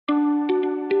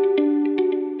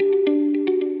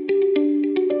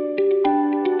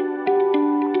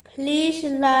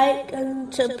like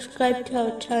and subscribe to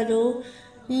our channel.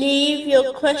 Leave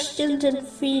your questions and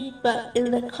feedback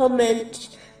in the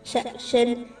comments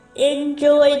section.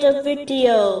 Enjoy the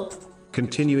video.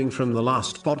 Continuing from the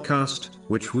last podcast,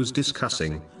 which was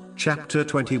discussing chapter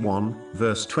 21,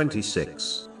 verse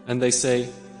 26. And they say,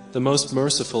 "The Most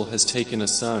Merciful has taken a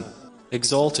son.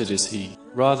 Exalted is he.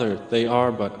 Rather, they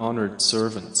are but honored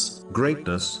servants."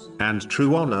 Greatness and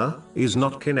true honor is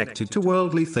not connected to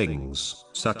worldly things,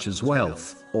 such as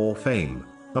wealth or fame.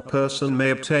 A person may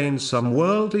obtain some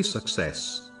worldly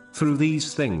success through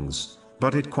these things,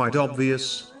 but it's quite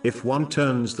obvious, if one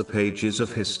turns the pages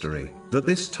of history, that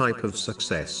this type of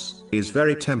success is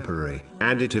very temporary,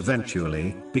 and it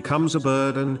eventually becomes a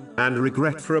burden and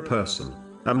regret for a person.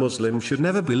 A Muslim should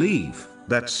never believe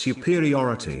that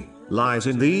superiority lies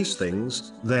in these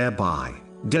things, thereby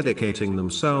dedicating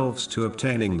themselves to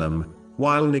obtaining them,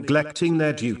 while neglecting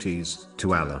their duties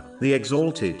to Allah, the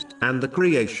Exalted, and the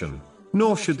creation.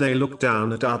 Nor should they look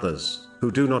down at others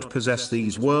who do not possess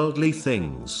these worldly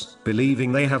things,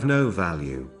 believing they have no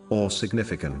value or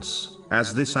significance,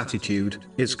 as this attitude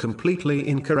is completely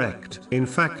incorrect. In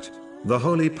fact, the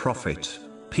Holy Prophet,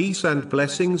 peace and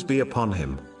blessings be upon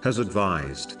him, has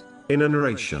advised, in a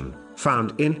narration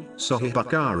found in Sahih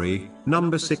Bukhari,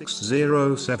 number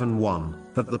 6071,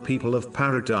 that the people of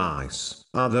paradise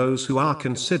are those who are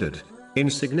considered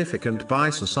insignificant by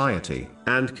society,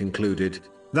 and concluded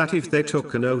that if they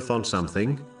took an oath on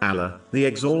something, Allah, the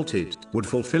Exalted, would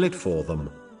fulfill it for them.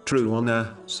 True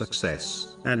honor,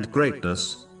 success, and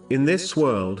greatness in this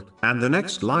world and the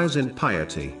next lies in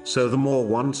piety. So the more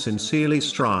one sincerely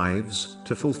strives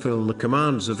to fulfill the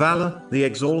commands of Allah, the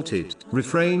Exalted,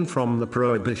 refrain from the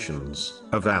prohibitions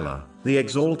of Allah, the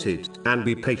Exalted, and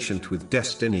be patient with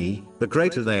destiny, the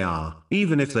greater they are,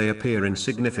 even if they appear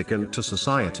insignificant to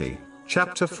society.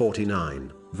 Chapter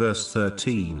 49, verse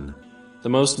 13. The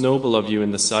most noble of you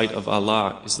in the sight of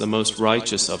Allah is the most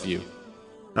righteous of you.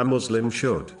 A Muslim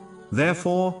should,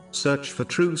 therefore, search for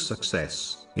true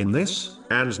success in this,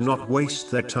 and not waste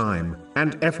their time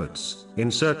and efforts in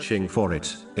searching for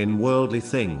it in worldly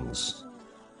things.